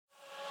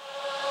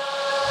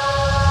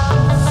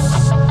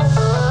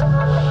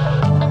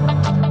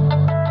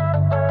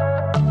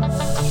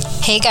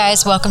Hey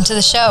guys, welcome to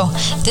the show.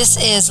 This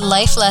is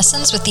Life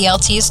Lessons with the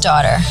LT's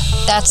Daughter.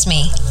 That's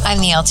me. I'm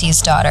the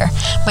LT's daughter.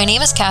 My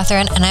name is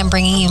Catherine, and I'm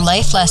bringing you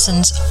life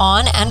lessons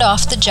on and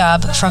off the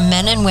job from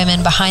men and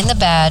women behind the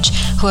badge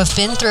who have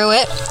been through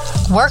it,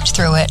 worked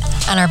through it,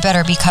 and are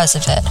better because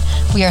of it.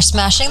 We are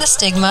smashing the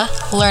stigma,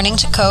 learning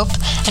to cope,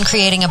 and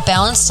creating a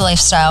balanced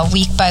lifestyle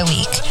week by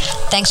week.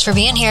 Thanks for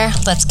being here.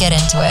 Let's get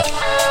into it.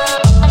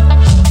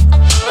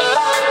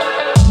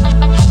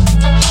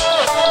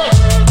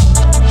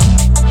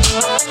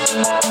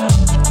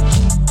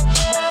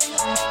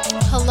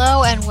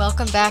 Hello and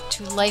welcome back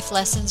to Life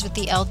Lessons with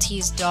the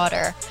LT's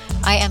Daughter.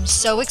 I am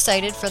so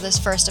excited for this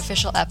first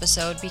official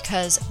episode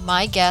because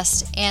my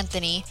guest,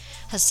 Anthony,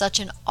 has such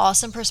an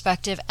awesome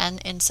perspective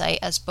and insight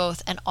as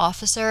both an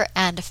officer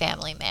and a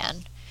family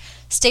man.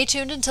 Stay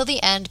tuned until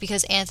the end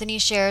because Anthony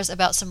shares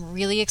about some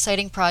really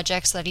exciting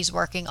projects that he's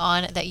working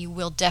on that you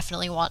will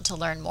definitely want to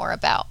learn more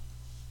about.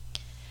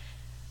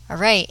 All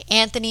right,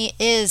 Anthony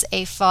is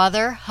a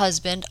father,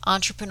 husband,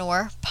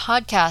 entrepreneur,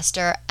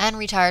 podcaster, and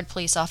retired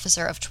police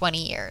officer of 20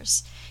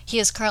 years. He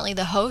is currently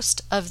the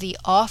host of the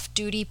Off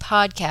Duty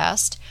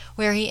podcast,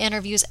 where he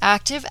interviews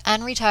active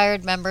and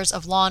retired members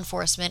of law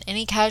enforcement in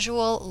a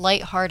casual,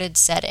 lighthearted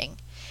setting.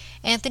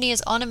 Anthony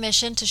is on a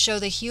mission to show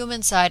the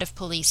human side of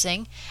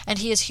policing, and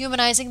he is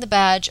humanizing the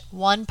badge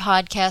one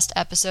podcast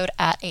episode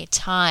at a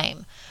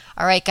time.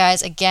 All right,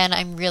 guys, again,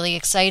 I'm really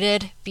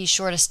excited. Be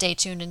sure to stay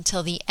tuned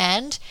until the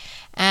end.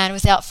 And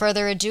without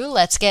further ado,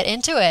 let's get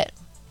into it.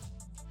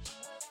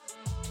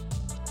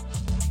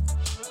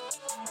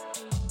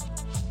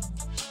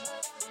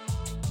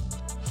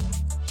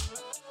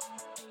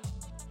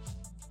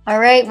 All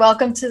right,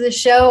 welcome to the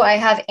show. I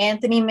have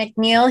Anthony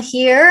McNeil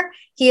here.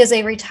 He is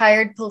a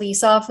retired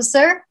police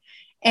officer,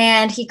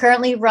 and he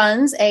currently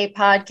runs a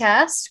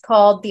podcast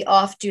called the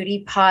Off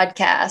Duty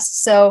Podcast.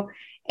 So,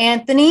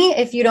 Anthony,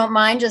 if you don't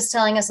mind just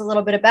telling us a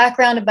little bit of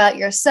background about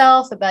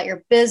yourself, about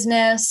your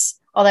business,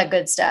 all that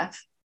good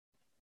stuff.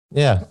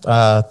 Yeah.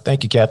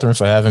 Thank you, Catherine,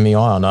 for having me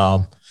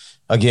on.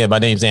 Again, my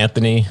name's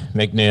Anthony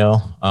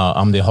McNeil.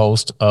 I'm the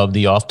host of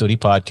the Off Duty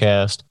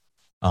Podcast.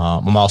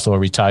 I'm also a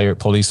retired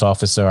police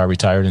officer. I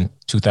retired in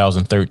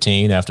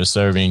 2013 after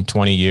serving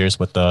 20 years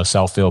with the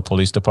Southfield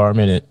Police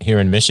Department here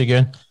in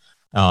Michigan.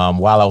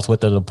 While I was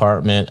with the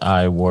department,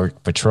 I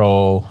worked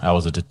patrol. I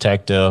was a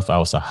detective. I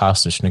was a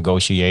hostage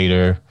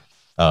negotiator,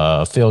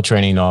 field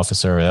training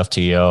officer,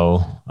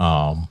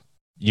 FTO.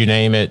 You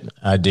name it,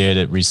 I did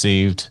it.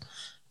 Received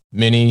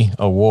many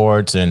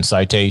awards and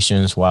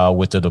citations while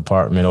with the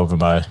department over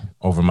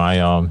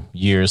my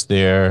years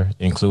there,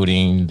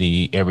 including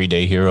the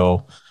Everyday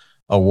Hero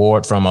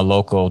Award from a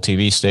local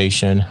TV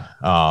station.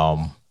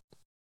 I'm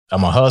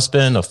a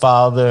husband, a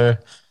father,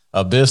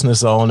 a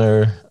business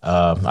owner.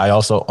 I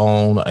also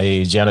own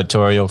a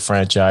janitorial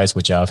franchise,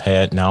 which I've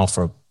had now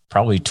for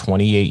probably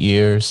 28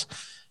 years.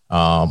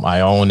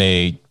 I own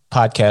a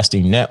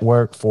podcasting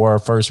network for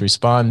first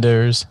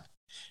responders,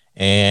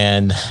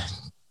 and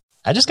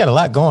I just got a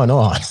lot going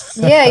on.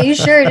 Yeah, you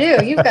sure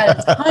do. You've got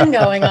a ton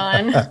going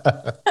on.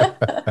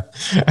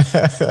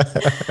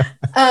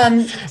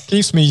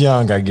 Keeps me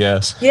young, I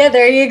guess. Yeah,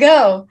 there you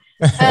go.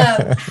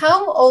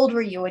 How old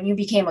were you when you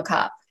became a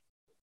cop?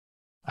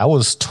 I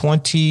was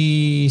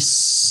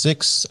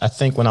 26, I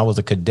think, when I was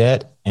a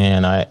cadet,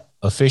 and I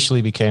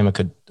officially became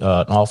an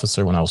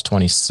officer when I was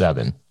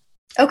 27.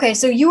 Okay,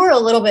 so you were a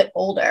little bit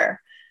older.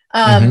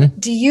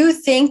 Do you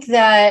think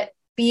that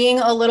being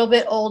a little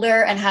bit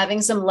older and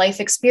having some life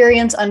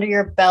experience under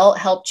your belt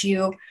helped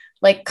you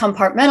like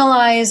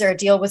compartmentalize or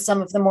deal with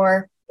some of the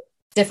more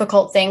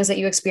difficult things that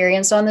you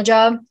experienced on the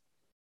job?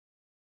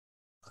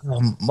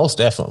 Most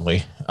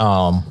definitely.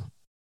 I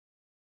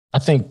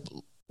think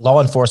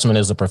law enforcement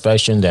is a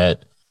profession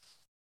that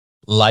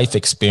life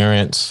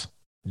experience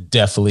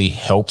definitely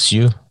helps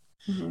you.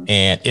 Mm-hmm.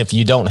 And if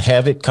you don't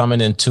have it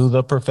coming into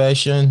the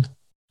profession,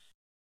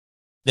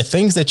 the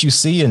things that you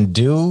see and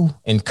do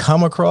and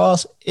come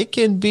across, it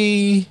can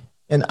be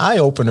an eye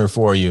opener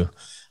for you.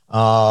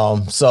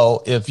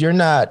 So if you're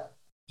not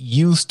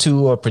used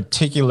to a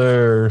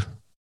particular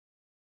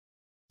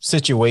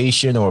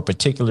situation or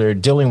particular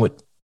dealing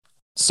with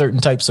certain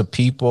types of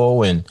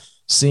people and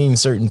seeing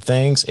certain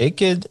things, it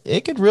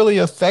could really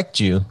affect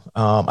you.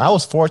 I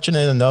was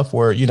fortunate enough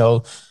where,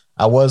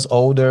 I was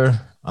older.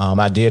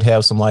 I did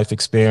have some life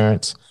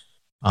experience.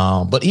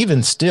 But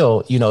even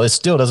still, it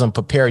still doesn't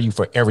prepare you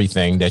for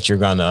everything that you're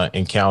going to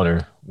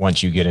encounter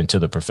once you get into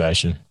the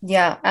profession.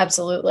 Yeah,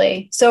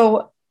 absolutely.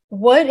 So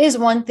what is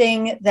one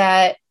thing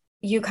that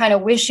you kind of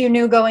wish you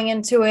knew going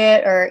into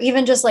it, or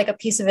even just like a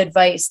piece of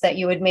advice that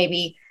you would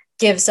maybe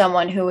give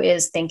someone who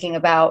is thinking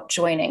about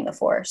joining the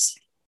force?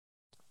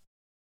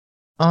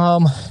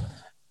 For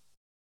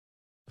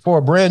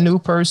a brand new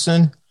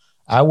person,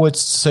 I would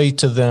say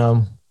to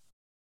them,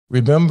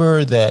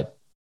 remember that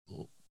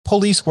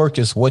police work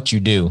is what you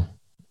do.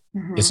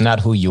 Mm-hmm. It's not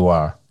who you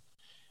are.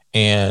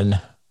 And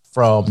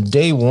from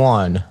day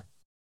one,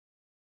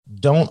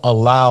 don't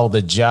allow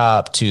the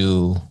job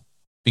to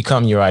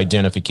become your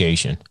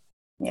identification.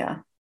 Yeah.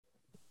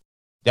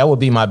 that would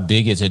be my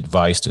biggest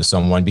advice to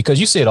someone, because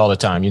you see it all the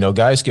time.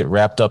 Guys get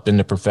wrapped up in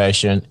the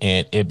profession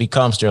and it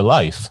becomes their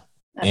life.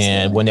 And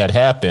Absolutely. when that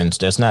happens,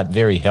 that's not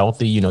very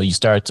healthy. You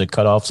start to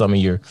cut off some of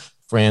your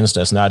friends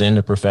that's not in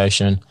the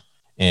profession.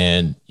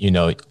 And,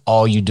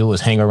 all you do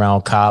is hang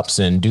around cops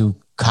and do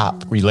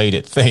cop Mhm.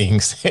 related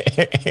things.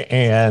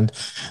 And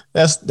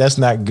that's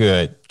not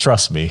good.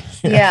 Trust me.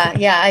 Yeah,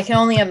 yeah, I can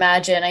only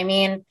imagine. I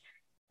mean,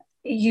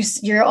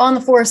 you're on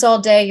the force all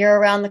day, you're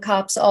around the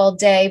cops all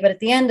day, but at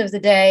the end of the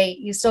day,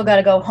 you still got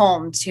to go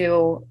home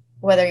to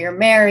whether you're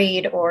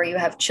married or you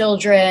have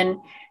children,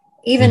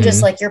 even just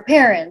Hmm. like your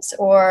parents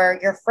or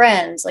your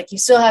friends, like you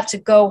still have to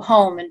go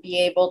home and be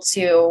able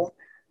to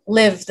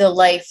live the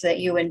life that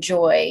you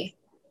enjoy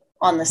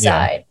on the Yeah.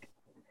 side.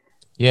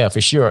 Yeah,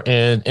 for sure.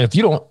 And if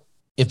you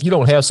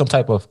don't have some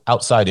type of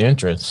outside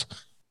interest,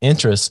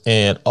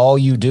 and all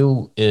you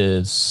do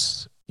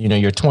is,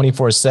 you're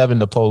 24/7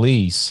 the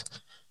police,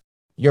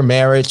 your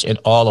marriage and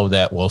all of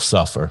that will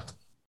suffer.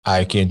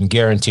 I can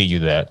guarantee you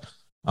that.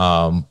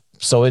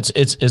 So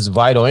it's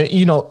vital. And,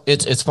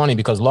 it's funny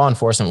because law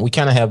enforcement, we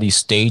kind of have these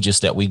stages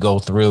that we go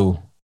through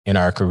in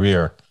our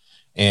career.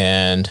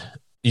 And,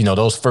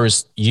 those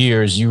first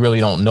years, you really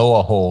don't know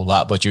a whole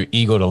lot, but you're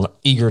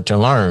eager to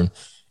learn,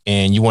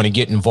 and you want to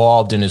get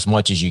involved in as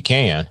much as you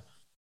can.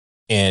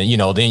 And,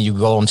 then you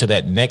go into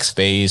that next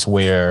phase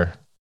where,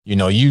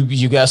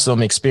 you got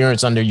some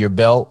experience under your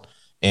belt,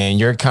 and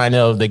you're kind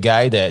of the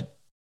guy that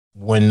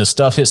when the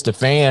stuff hits the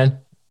fan,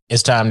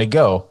 it's time to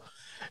go.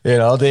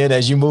 Then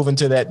as you move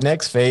into that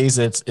next phase,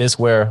 it's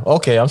where,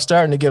 okay, I'm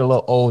starting to get a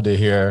little older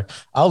here.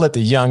 I'll let the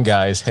young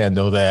guys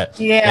handle that.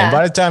 And Yeah.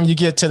 by the time you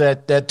get to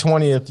that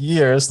 20th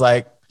year, it's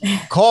like,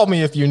 call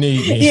me if you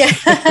need me. Yeah.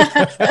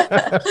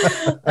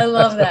 I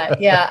love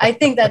that. Yeah, I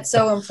think that's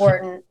so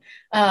important.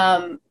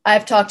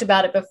 I've talked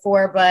about it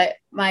before, but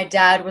my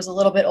dad was a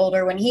little bit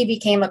older when he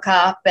became a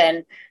cop,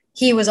 and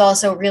he was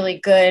also really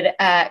good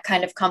at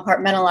kind of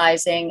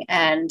compartmentalizing.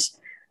 And,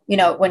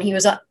 when he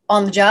was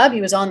on the job,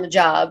 he was on the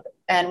job.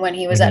 And when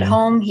he was at Hmm.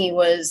 home, he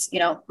was,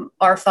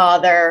 our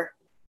father,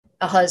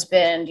 a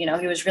husband.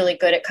 He was really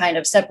good at kind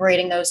of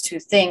separating those two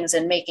things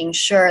and making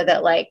sure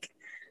that, like,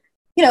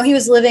 he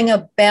was living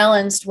a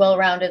balanced,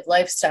 well-rounded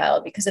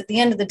lifestyle, because at the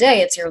end of the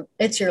day,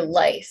 it's your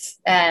life.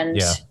 And,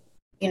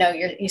 Yeah.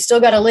 you still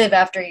got to live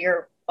after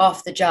you're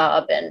off the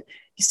job, and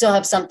you still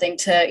have something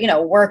to,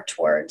 work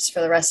towards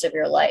for the rest of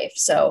your life.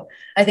 So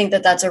I think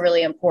that that's a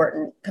really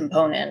important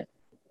component.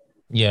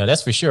 Yeah,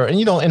 that's for sure.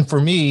 And for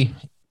me,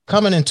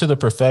 coming into the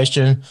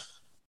profession,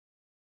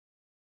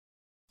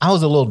 I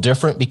was a little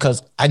different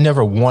because I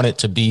never wanted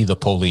to be the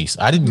police.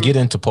 I didn't Mm-hmm. get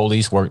into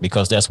police work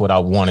because that's what I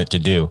wanted to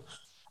do.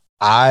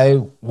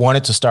 I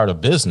wanted to start a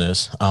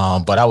business,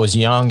 but I was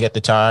young at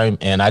the time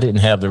and I didn't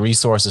have the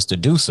resources to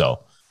do so.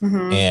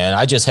 Mm-hmm. And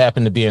I just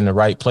happened to be in the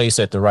right place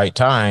at the right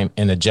time,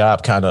 and the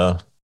job kind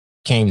of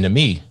came to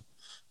me.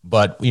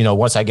 But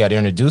once I got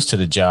introduced to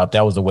the job,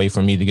 that was a way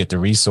for me to get the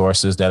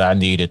resources that I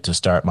needed to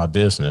start my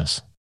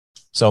business.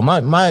 So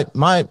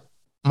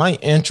my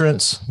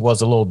entrance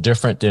was a little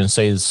different than,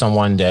 say,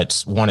 someone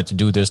that's wanted to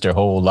do this their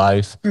whole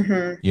life.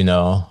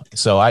 Mm-hmm.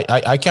 So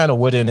I kind of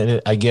went in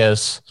it, I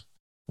guess,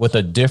 with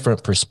a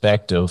different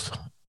perspective,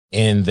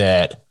 in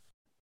that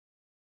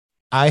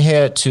I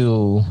had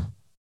to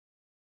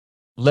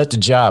let the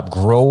job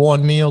grow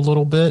on me a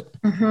little bit,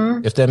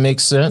 Mm-hmm. if that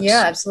makes Yeah, sense.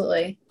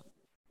 absolutely.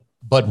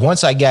 But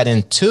once I got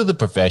into the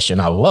profession,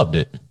 I loved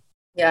it.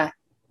 Yeah.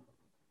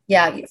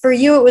 Yeah. For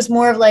you, it was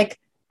more of like,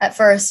 at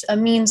first, a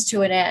means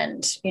to an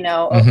end.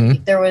 Hmm.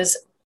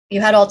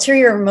 You had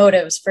ulterior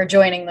motives for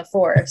joining the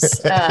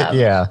force.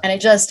 Yeah. And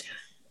it just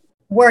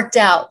worked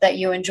out that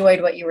you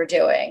enjoyed what you were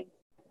doing.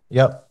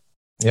 Yep.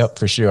 Yep.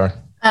 For sure.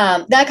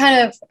 That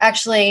kind of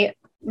actually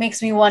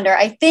makes me wonder.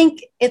 I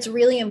think it's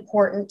really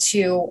important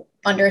to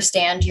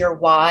understand your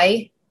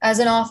why as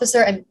an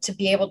officer, and to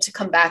be able to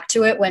come back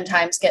to it when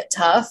times get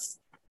tough,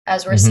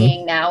 as we're Hmm.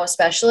 seeing now,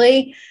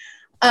 especially.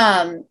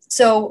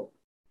 So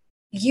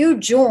you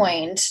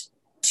joined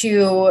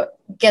to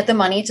get the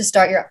money to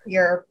start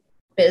your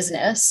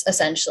business,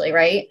 essentially,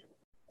 right?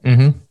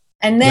 Hmm.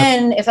 And Yep.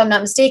 then, if I'm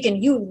not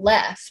mistaken, you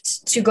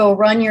left to go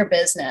run your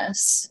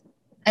business,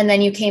 and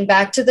then you came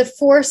back to the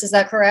force. Is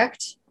that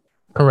correct?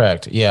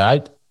 Correct. Yeah.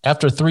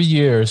 After 3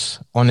 years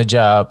on the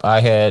job,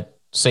 I had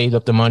saved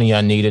up the money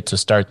I needed to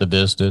start the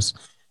business,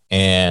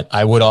 and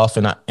I went off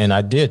and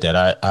I did that.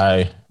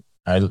 I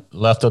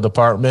left the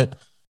department,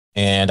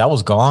 and I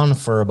was gone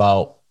for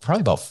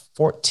probably about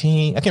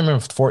 14, I can't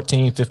remember,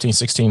 14, 15,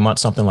 16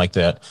 months, something like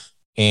that.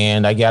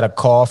 And I got a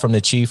call from the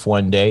chief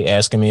one day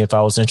asking me if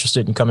I was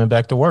interested in coming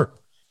back to work.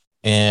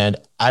 And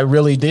I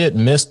really did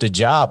miss the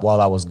job while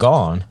I was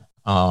gone.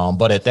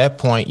 But at that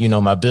point,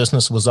 my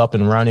business was up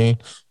and running.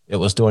 It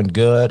was doing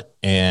good,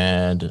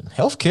 and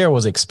healthcare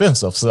was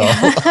expensive. So,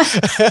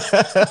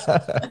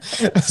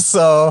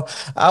 so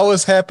I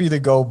was happy to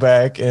go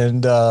back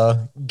and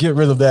get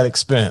rid of that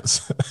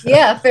expense.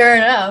 Yeah, fair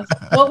enough.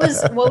 What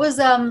was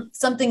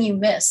something you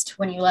missed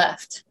when you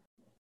left?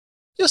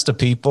 just the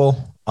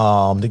people,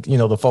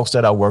 the folks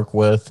that I work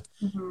with.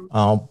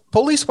 Hmm.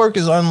 Police work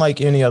is unlike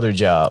any other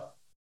job.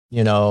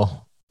 You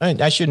know,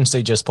 I shouldn't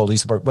say just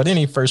police work, but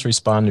any first Yeah.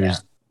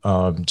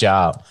 responders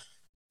job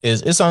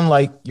is it's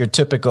unlike your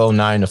typical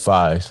 9 to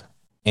 5.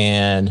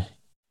 And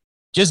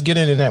just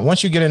getting in that,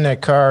 once you get in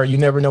that car, you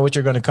never know what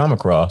you're going to come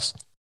across.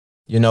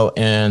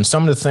 And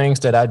some of the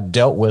things that I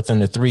dealt with in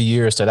the 3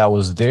 years that I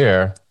was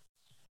there,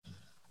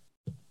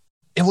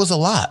 it was a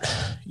lot,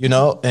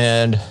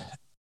 and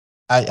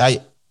I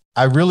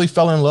I really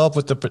fell in love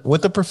with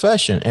the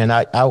profession, and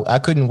I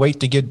couldn't wait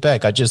to get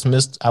back.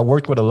 I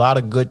worked with a lot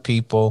of good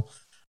people.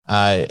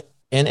 I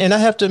and I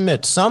have to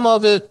admit, some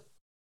of it,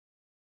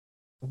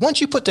 once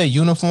you put that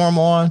uniform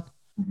on,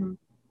 Hmm.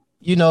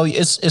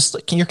 it's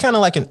you're kind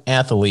of like an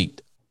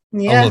athlete a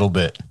Yeah. little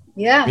bit,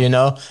 Yeah.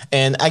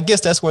 and I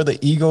guess that's where the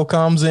ego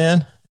comes in.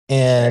 Sure.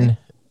 And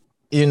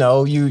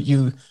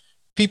you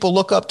people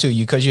look up to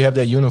you because you have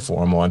that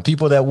uniform on.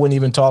 People that wouldn't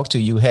even talk to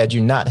you had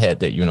you not had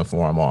that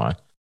uniform on.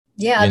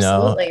 Yeah, You know,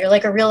 absolutely. You're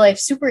like a real life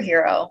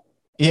superhero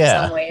in some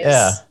yeah, yeah, ways.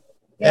 Yeah.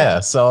 yeah.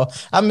 So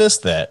I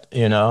missed that,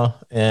 and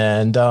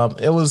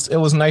it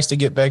was nice to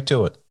get back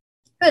to it.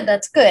 Good,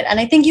 that's good. And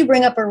I think you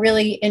bring up a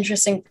really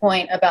interesting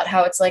point about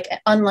how it's like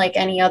unlike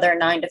any other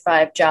 9 to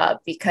 5 job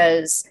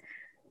because,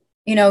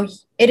 you know,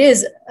 it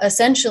is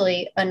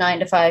essentially a 9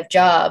 to 5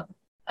 job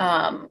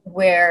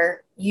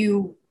where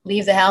you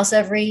leave the house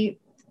every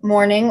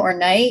morning or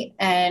night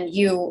and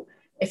you,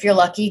 if you're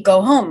lucky,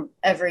 go home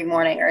every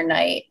morning or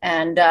night.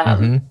 And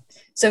Mm-hmm.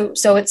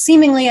 so it's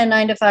seemingly a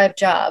 9 to 5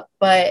 job,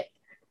 but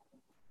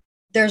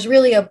there's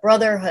really a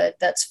brotherhood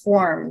that's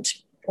formed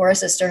or a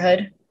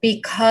sisterhood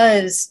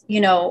because,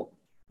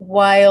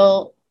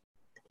 while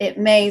it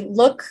may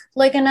look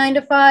like a 9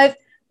 to 5,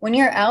 when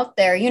you're out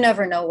there, you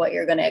never know what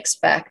you're going to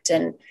expect.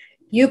 And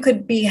you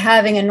could be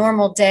having a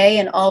normal day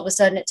and all of a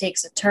sudden it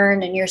takes a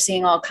turn and you're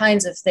seeing all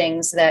kinds of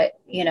things that,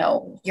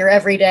 your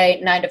everyday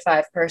 9 to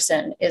 5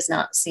 person is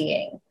not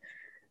seeing.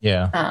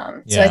 Yeah,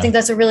 So I yeah, think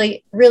that's a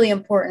really, really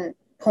important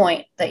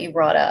point that you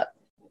brought up.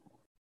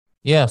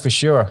 yeah, for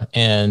sure.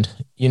 And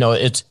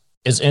it's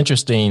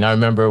interesting. I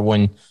remember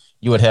when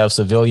you would have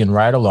civilian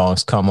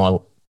ride-alongs come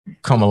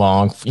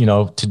along,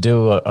 to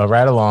do a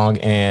ride-along,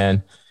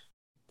 and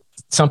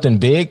something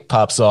big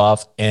pops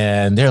off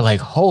and they're like,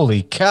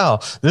 holy cow,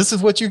 this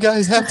is what you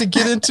guys have to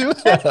get into.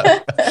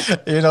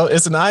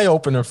 It's an eye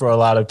opener for a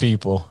lot of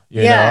people,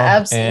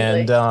 Yeah,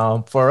 and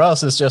absolutely. for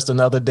us, it's just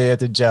another day at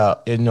the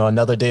job,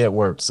 another day at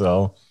work.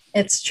 So,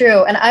 It's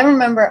true. And I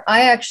remember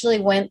I actually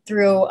went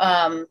through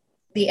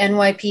the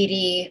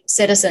NYPD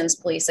Citizens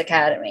Police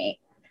Academy.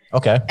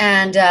 okay.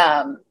 And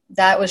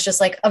that was just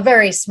like a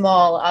very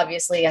small,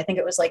 obviously, I think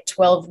it was like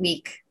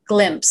 12-week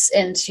glimpse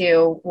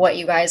into what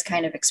you guys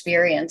kind of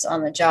experience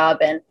on the job.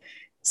 And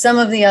some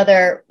of the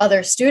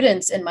other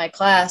students in my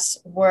class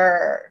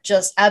were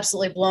just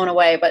absolutely blown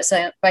away by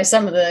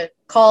some of the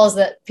calls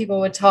that people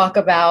would talk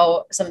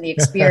about, some of the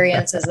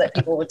experiences that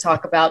people would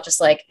talk about,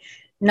 just like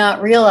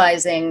not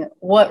realizing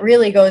what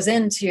really goes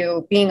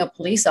into being a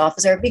police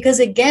officer. Because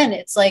again,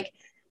 it's like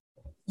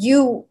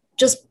you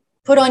just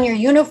put on your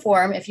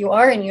uniform if you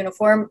are in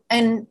uniform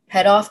and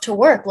head off to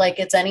work like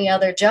it's any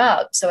other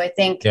job. So I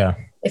think Yeah.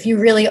 if you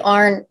really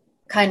aren't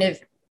kind of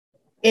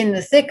in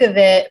the thick of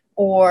it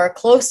or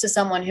close to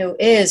someone who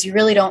is, you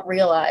really don't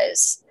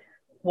realize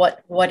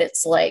what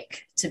it's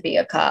like to be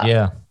a cop.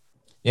 Yeah.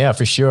 Yeah,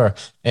 for sure.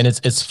 And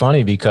it's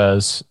funny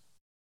because,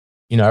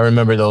 I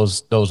remember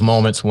those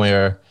moments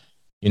where,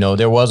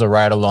 there was a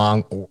ride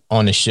along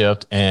on the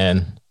shift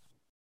and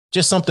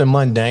just something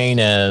mundane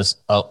as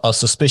a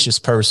suspicious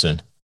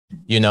person,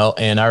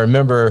 and I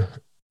remember,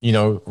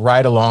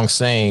 right along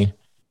saying,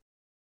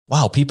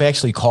 wow, people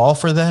actually call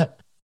for that.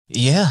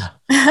 Yeah.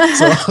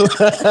 So,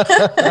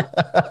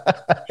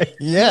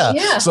 yeah.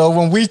 Yeah. So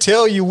when we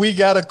tell you we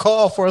got a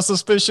call for a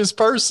suspicious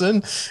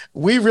person,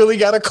 we really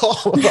got a call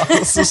about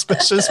a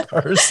suspicious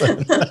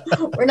person.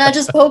 We're not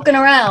just poking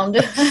around.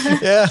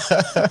 Yeah.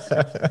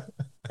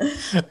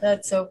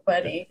 That's so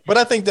funny. But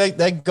I think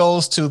that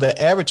goes to the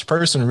average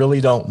person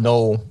really don't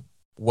know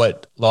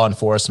what law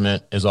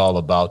enforcement is all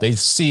about. They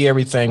see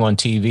everything on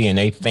TV and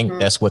they think Mhm.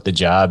 that's what the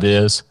job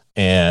is.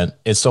 And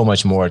it's so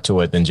much more to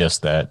it than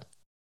just that.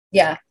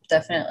 Yeah,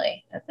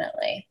 definitely.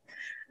 Definitely.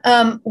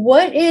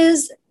 What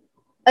is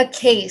a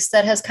case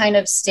that has kind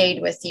of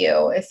stayed with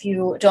you, if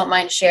you don't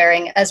mind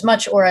sharing, as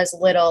much or as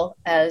little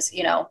as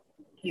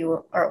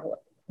you are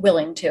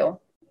willing to?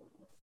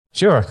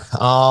 Sure.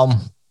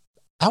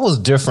 I was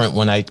different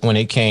when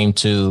it came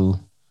to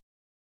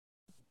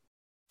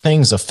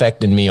things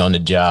affecting me on the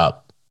job.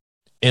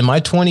 In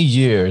my 20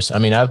 years, I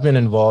mean, I've been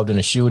involved in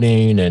a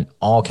shooting and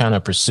all kind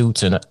of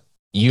pursuits, and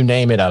you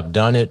name it, I've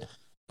done it.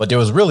 But there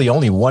was really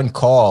only one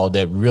call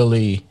that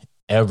really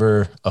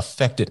ever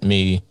affected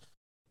me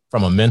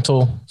from a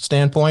mental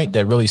standpoint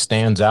that really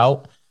stands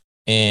out.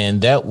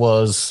 And that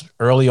was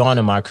early on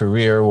in my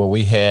career where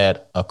we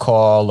had a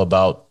call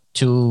about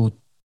two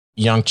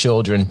young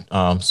children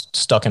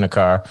stuck in a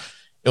car.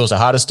 It was the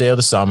hottest day of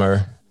the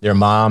summer. Their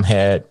mom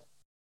had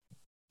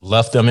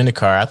left them in the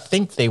car. I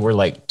think they were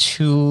like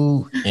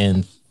 2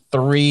 and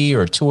 3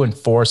 or 2 and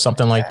 4,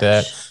 something like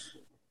that.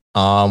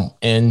 Gosh.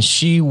 And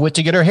she went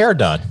to get her hair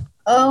done.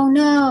 Oh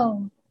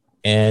no.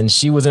 And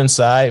she was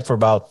inside for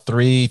about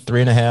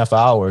 3.5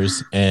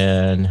 hours.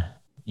 And,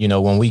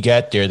 when we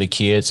got there, the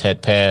kids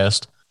had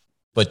passed.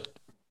 But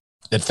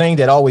the thing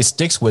that always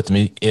sticks with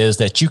me is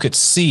that you could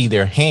see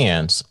their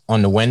hands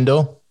on the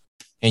window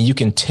and you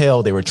can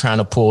tell they were trying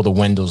to pull the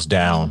windows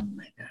down. Oh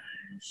my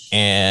gosh.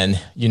 And,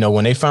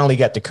 when they finally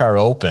got the car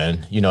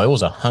open, it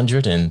was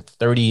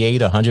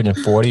 138,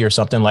 140 or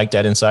something like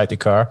that inside the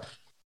car.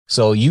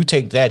 So you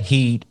take that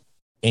heat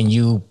and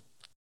you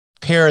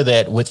pair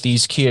that with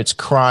these kids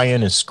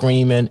crying and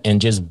screaming and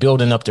just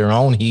building up their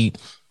own heat.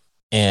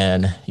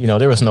 And,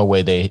 there was no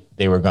way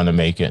they were going to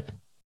make it.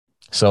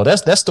 So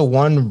that's the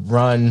one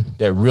run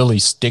that really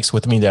sticks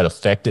with me, that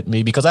affected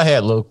me, because I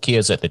had little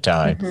kids at the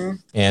time. Mm-hmm.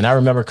 And I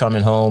remember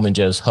coming home and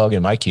just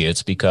hugging my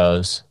kids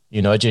because,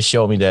 it just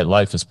showed me that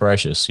life is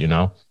precious,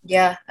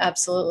 Yeah,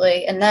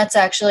 absolutely. And that's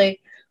actually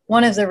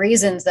one of the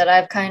reasons that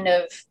I've kind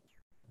of,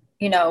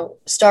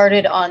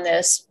 started on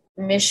this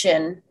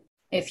mission,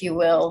 if you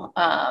will,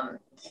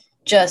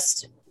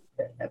 just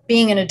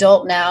being an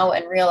adult now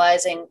and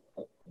realizing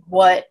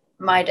what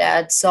my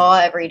dad saw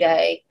every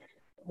day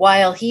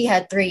while he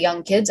had 3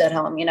 young kids at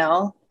home.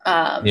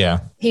 Yeah.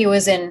 He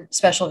was in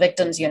special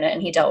victims unit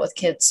and he dealt with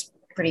kids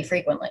pretty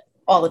frequently,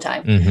 all the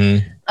time.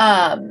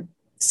 Mm-hmm.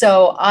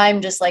 So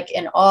I'm just like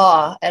in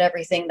awe at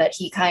everything that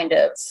he kind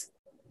of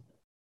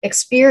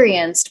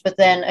experienced. But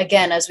then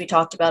again, as we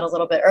talked about a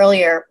little bit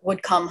earlier,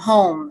 would come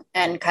home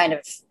and kind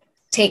of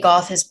take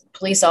off his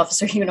police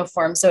officer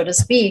uniform, so to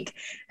speak,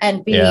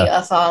 and be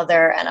a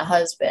father and a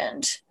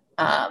husband.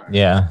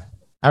 Yeah.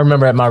 I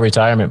remember at my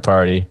retirement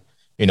party,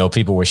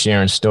 people were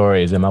sharing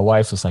stories and my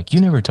wife was like,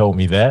 "You never told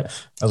me that."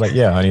 I was like,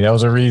 "Yeah, honey, that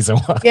was a reason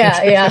why."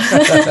 Yeah.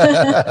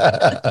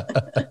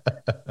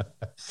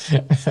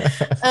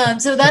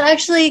 So that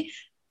actually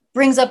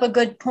brings up a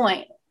good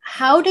point.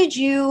 How did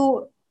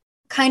you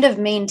kind of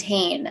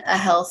maintain a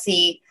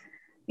healthy,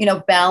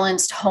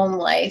 balanced home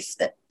life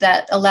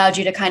that allowed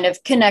you to kind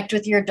of connect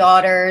with your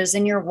daughters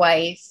and your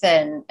wife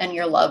and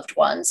your loved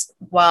ones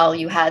while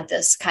you had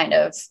this kind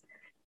of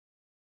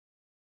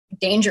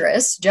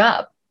dangerous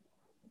job?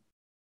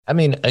 I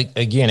mean,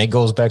 again, it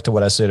goes back to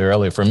what I said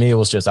earlier. For me, it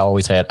was just I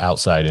always had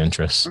outside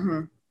interests.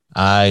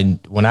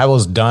 Mm-hmm. When I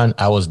was done,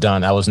 I was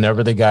done. I was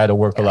never the guy to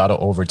work a lot of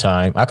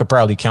overtime. I could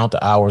probably count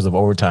the hours of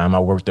overtime I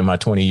worked in my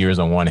 20 years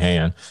on one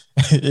hand.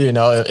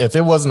 If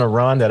it wasn't a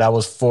run that I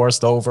was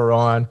forced over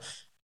on,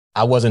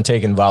 I wasn't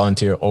taking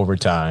volunteer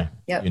overtime.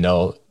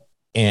 Yep.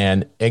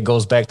 And it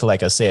goes back to,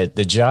 like I said,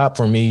 the job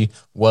for me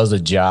was a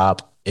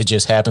job. It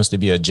just happens to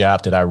be a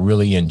job that I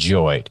really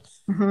enjoyed.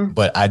 Mm-hmm.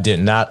 But I did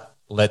not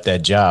let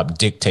that job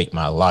dictate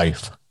my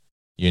life,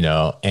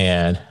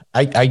 and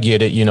I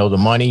get it. The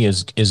money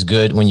is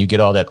good when you get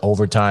all that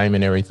overtime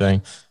and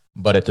everything.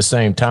 But at the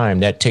same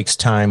time, that takes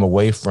time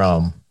away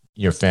from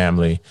your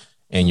family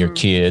and your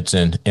kids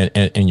and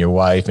your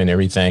wife and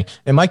everything.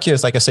 And my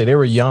kids, like I said, they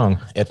were young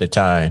at the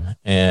time.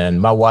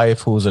 And my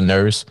wife, who's a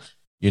nurse,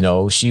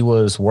 she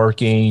was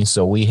working.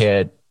 So we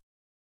had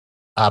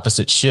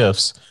opposite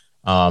shifts.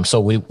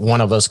 So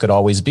one of us could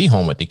always be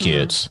home with the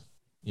kids,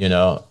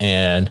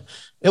 and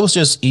it was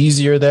just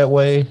easier that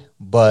way.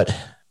 But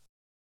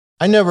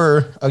I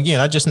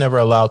just never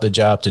allowed the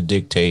job to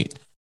dictate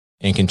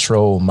and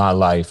control my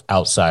life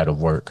outside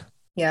of work.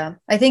 Yeah.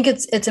 I think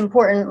it's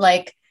important,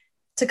 like,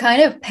 to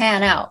kind of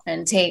pan out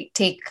and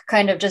take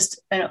kind of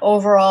just an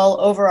overall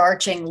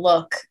overarching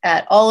look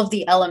at all of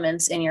the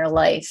elements in your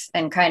life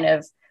and kind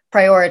of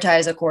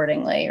prioritize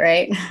accordingly.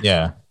 Right.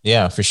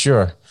 Yeah, for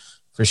sure.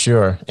 For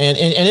sure. And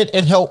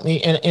it helped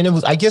me. And it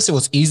was, I guess it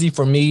was easy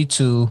for me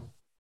to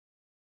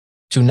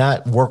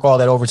not work all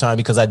that overtime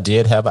because I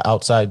did have an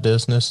outside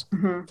business.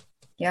 Mm-hmm.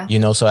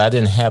 Yeah. So I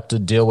didn't have to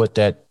deal with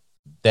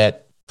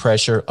that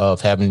pressure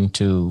of having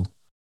to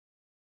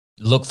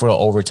look for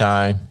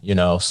overtime,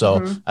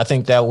 so I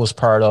think that was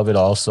part of it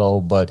also.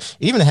 But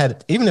even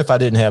if I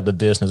didn't have the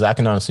business, I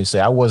can honestly say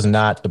I was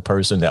not the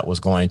person that was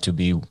going to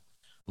be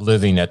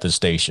living at the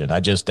station.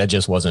 That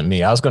just wasn't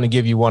me. I was going to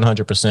give you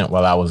 100%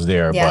 while I was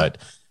there, but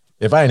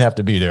if I didn't have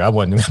to be there, I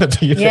wasn't going to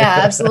be there. Yeah,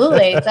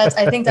 absolutely.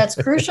 I think that's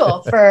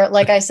crucial for,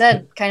 like I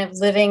said, kind of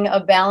living a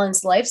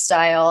balanced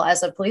lifestyle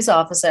as a police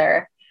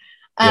officer.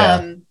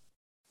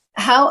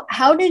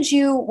 How did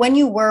you, when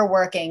you were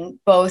working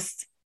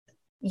both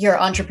your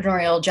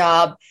entrepreneurial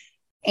job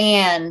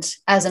and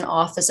as an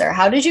officer,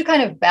 how did you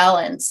kind of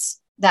balance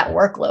that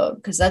workload?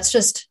 Because that's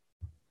just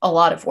a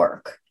lot of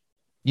work.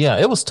 Yeah,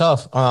 it was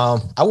tough.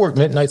 I worked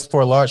midnights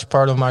for a large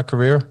part of my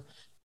career,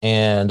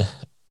 and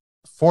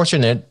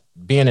fortunate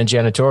being in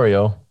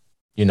janitorial,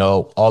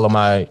 all of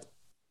my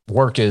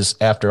work is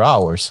after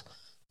hours.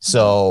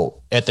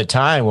 So at the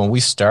time when we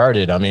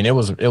started, I mean, it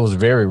was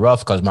very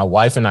rough because my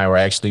wife and I were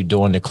actually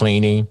doing the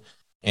cleaning,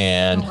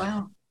 and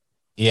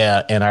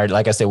yeah, and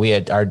like I said, we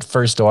had our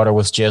first daughter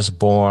was just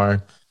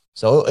born,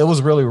 so it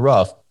was really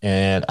rough.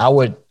 And I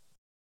would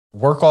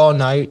work all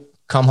night,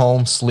 come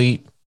home,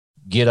 sleep,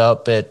 get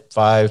up at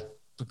 5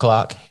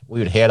 o'clock. We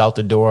would head out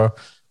the door,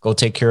 go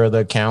take care of the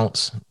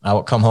accounts. I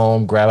would come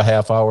home, grab a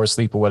half hour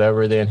sleep or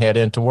whatever, then head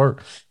into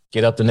work,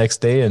 get up the next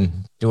day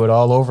and do it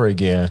all over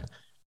again,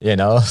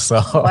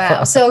 So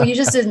Wow. So you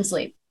just didn't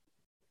sleep.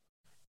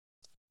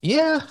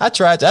 yeah, I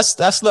tried. I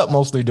slept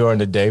mostly during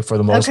the day for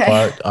the most Okay.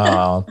 part.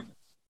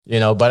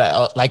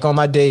 But like on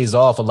my days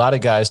off, a lot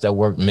of guys that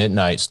work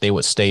midnights, they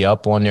would stay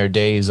up on their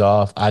days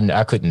off.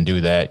 I couldn't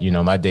do that.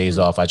 My days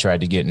off, I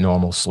tried to get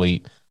normal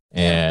sleep Yeah.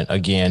 and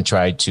again,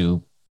 tried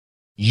to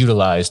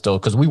utilize those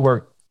because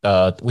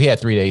we had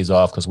 3 days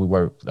off because we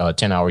worked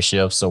 10-hour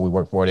shifts. So we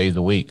worked 4 days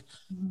a week.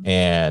 Mhm.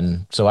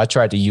 And so I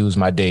tried to use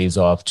my days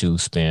off to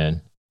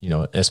spend,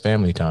 as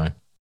family time.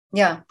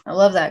 Yeah. I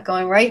love that.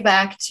 Going right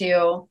back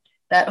to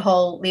that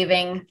whole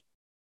leaving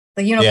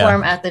the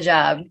uniform Yeah. at the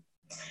job.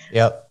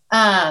 Yep.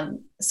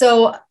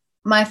 So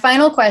my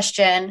final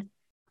question,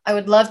 I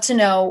would love to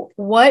know,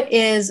 what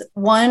is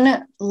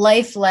one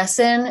life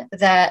lesson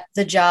that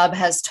the job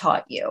has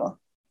taught you?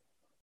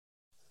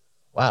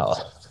 Wow.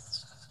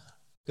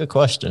 Good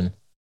question.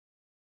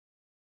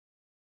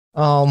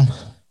 I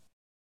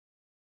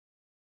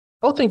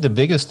would think the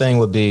biggest thing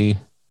would be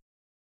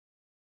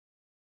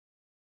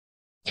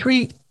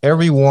treat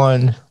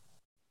everyone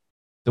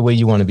the way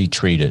you want to be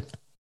treated.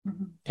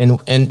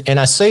 Mhm. And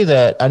I say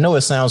that, I know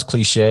it sounds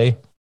cliche,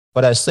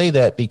 but I say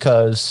that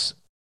because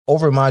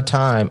over my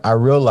time, I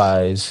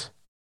realized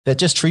that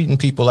just treating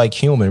people like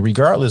human,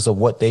 regardless of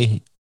what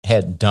they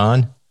had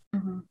done,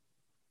 Mhm.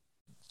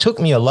 took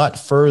me a lot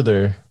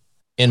further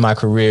in my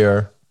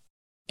career,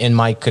 in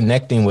my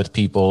connecting with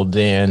people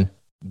than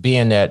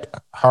being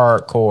that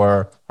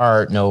hardcore,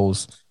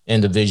 hard-nosed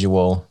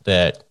individual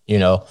that,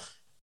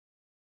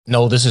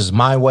 no, this is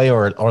my way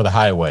or the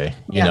highway,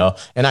 Yeah.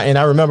 And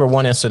I remember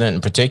one incident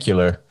in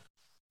particular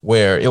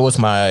where it was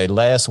my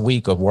last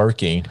week of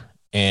working,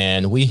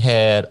 and we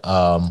had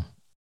a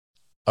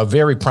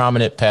very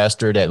prominent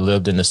pastor that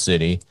lived in the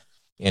city,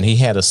 and he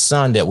had a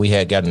son that we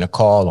had gotten a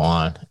call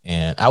on,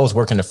 and I was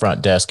working the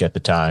front desk at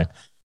the time.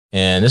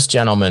 And this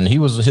gentleman,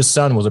 his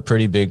son was a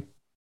pretty big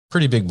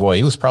boy.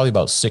 He was probably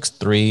about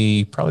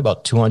 6'3", probably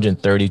about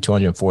 230,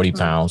 240 Mhm.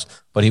 pounds,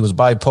 but he was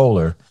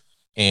bipolar.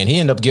 And he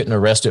ended up getting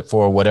arrested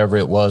for whatever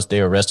it was they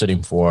arrested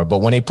him for. But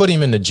when they put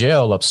him in the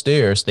jail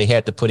upstairs, they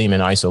had to put him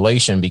in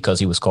isolation because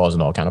he was causing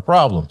all kind of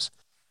problems.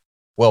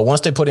 Well,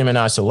 once they put him in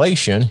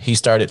isolation, he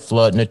started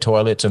flooding the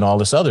toilets and all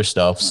this other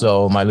stuff.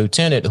 So my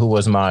lieutenant, who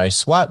was my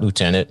SWAT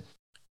lieutenant,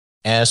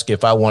 asked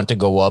if I want to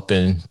go up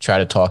and try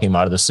to talk him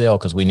out of the cell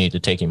because we need to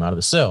take him out of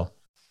the cell.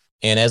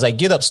 And as I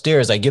get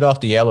upstairs, I get off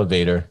the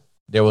elevator.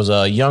 There was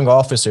a young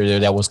officer there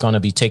that was going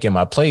to be taking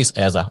my place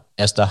as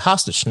the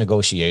hostage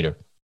negotiator.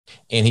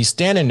 And he's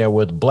standing there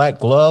with black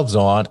gloves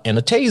on and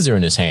a taser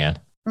in his hand.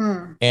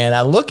 Mm. And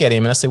I look at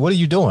him and I say, "What are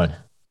you doing?"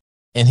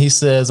 And he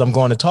says, "I'm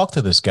going to talk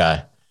to this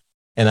guy."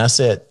 And I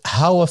said,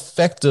 "How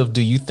effective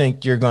do you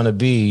think you're going to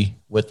be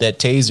with that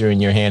taser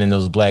in your hand and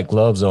those black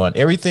gloves on?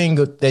 Everything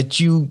that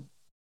you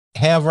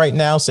have right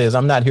now says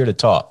I'm not here to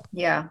talk."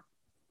 Yeah.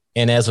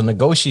 And as a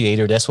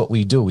negotiator, that's what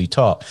we do. We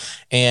talk.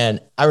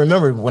 And I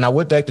remember when I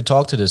went back to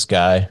talk to this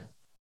guy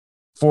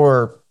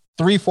for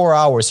 3, 4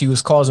 hours, he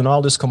was causing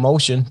all this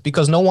commotion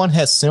because no one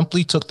had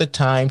simply took the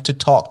time to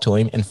talk to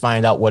him and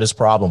find out what his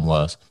problem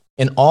was.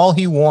 And all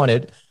he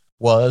wanted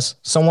was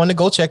someone to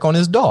go check on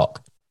his dog,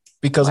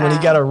 because when he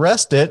got Wow.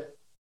 arrested,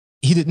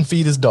 he didn't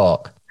feed his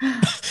dog.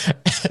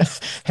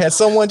 Had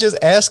someone just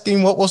asked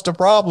him what was the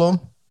problem,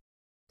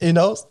 Oh it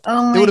would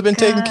my have been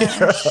taken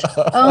care gosh.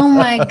 of. Oh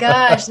my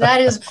gosh. That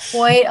is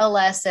quite a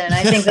lesson.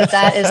 I think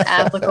that is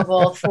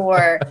applicable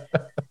for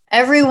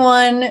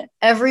everyone,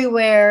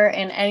 everywhere,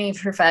 in any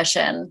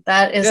profession.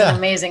 That is an Yeah.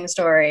 amazing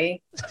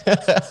story.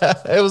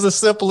 It was as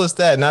simple as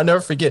that. And I'll never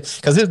forget,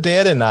 because his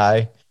dad and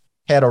I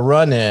had a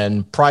run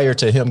in prior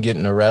to him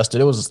getting arrested.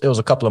 It was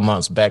a couple of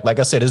months back. Like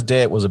I said, his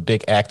dad was a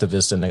big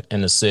activist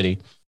in the city.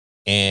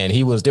 And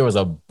there was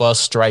a bus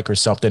strike or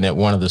something at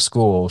one of the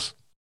schools.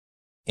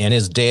 And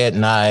his dad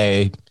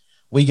and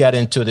we got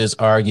into this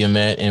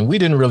argument, and we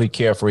didn't really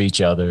care for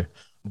each other.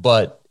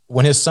 But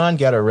when his son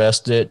got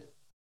arrested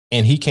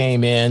and he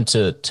came in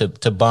to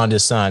bond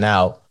his son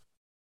out,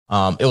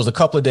 it was a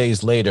couple of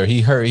days later.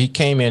 He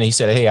came in, he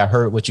said, "Hey, I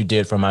heard what you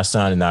did for my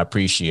son and I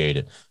appreciate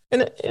it."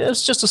 And it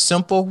was just a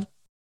simple,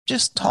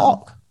 just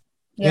talk,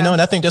 Yeah.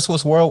 and I think that's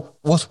what's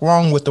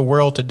wrong with the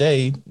world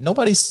today.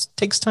 Nobody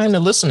takes time to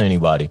listen to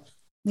anybody.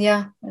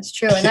 Yeah, that's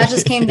true. And that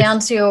just came down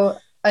to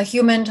a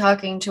human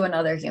talking to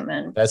another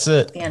human That's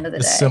at it. the end of the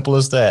As day. simple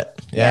as that.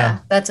 Yeah.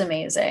 That's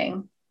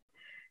amazing.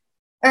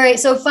 All right.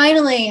 So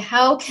finally,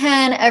 how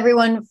can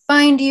everyone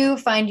find you,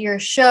 find your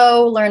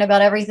show, learn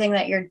about everything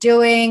that you're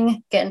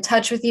doing, get in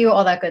touch with you,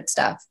 all that good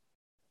stuff?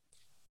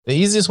 The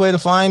easiest way to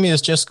find me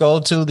is just go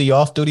to the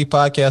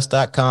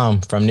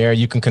offdutypodcast.com. From there,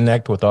 you can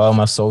connect with all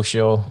my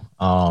social,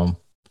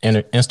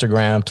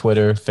 Instagram,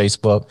 Twitter,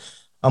 Facebook.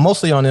 I'm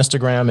mostly on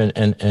Instagram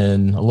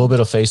and a little bit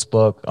of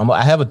Facebook.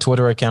 I have a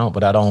Twitter account,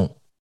 but I don't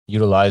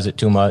utilize it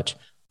too much.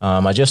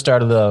 I just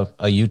started a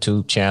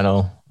YouTube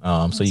channel,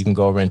 so you can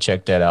go over and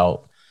check that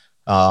out.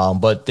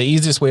 But the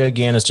easiest way,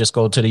 again, is just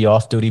go to the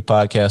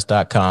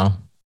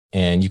offdutypodcast.com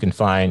and you can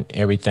find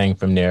everything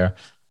from there.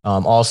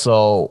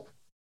 Also,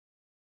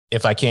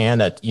 if I can,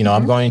 that,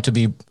 I'm going to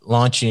be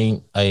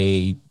launching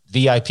a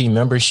VIP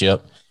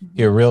membership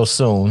here real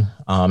soon.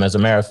 As a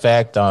matter of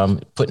fact, I'm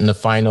putting the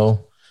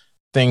final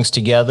things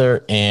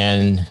together,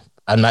 and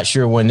I'm not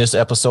sure when this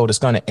episode is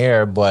going to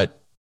air,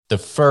 but the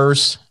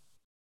first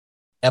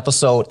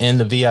episode in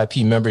the VIP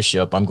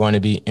membership, I'm going to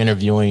be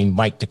interviewing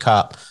Mike the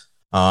Cop.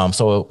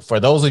 So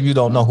for those of you who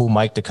don't know who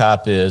Mike the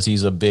Cop is,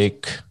 he's a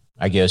big,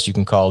 I guess you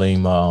can call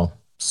him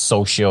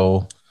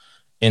social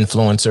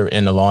influencer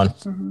in the law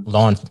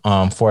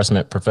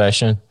enforcement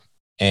profession.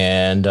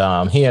 And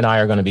he and I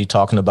are going to be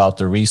talking about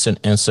the recent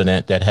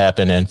incident that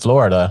happened in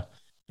Florida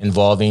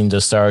involving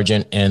the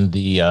sergeant and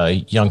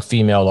the young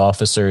female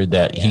officer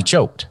that he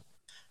choked.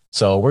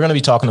 So we're going to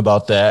be talking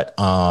about that.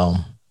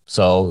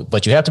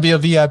 But you have to be a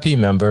VIP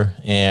member.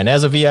 And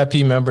as a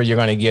VIP member, you're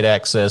going to get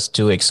access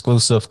to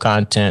exclusive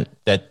content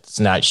that's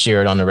not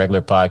shared on the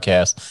regular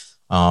podcast.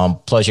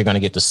 Plus, you're going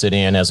to get to sit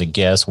in as a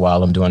guest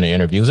while I'm doing the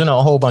interviews and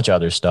a whole bunch of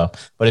other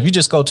stuff. But if you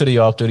just go to the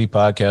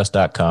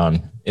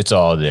offdutypodcast.com, it's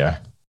all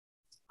there.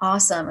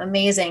 Awesome.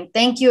 Amazing.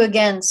 Thank you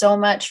again so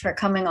much for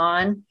coming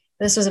on.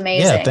 This was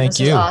amazing. Yeah, thank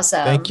you. This was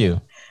awesome. Thank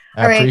you.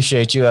 I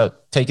appreciate you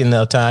taking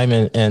the time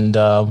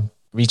and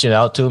reaching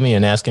out to me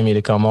and asking me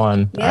to come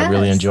on. Yes, I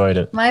really enjoyed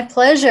it. My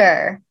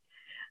pleasure.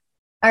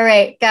 All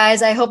right,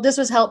 guys, I hope this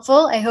was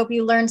helpful. I hope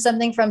you learned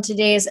something from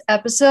today's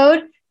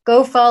episode.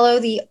 Go follow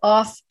the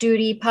Off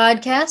Duty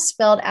Podcast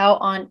spelled out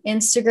on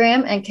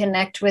Instagram and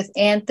connect with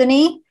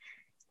Anthony.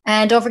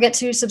 And don't forget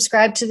to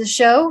subscribe to the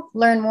show.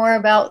 Learn more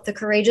about The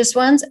Courageous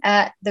Ones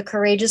at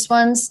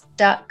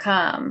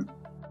thecourageousones.com.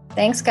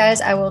 Thanks,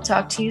 guys. I will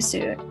talk to you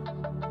soon.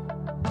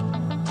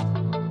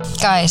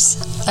 Guys,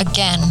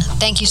 again,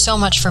 thank you so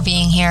much for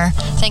being here.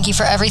 Thank you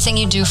for everything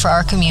you do for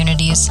our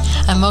communities.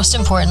 And most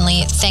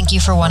importantly, thank you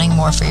for wanting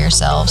more for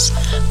yourselves.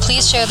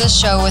 Please share this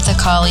show with a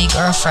colleague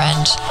or a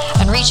friend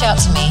and reach out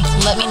to me.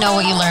 Let me know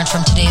what you learned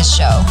from today's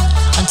show.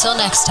 Until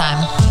next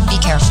time, be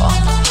careful.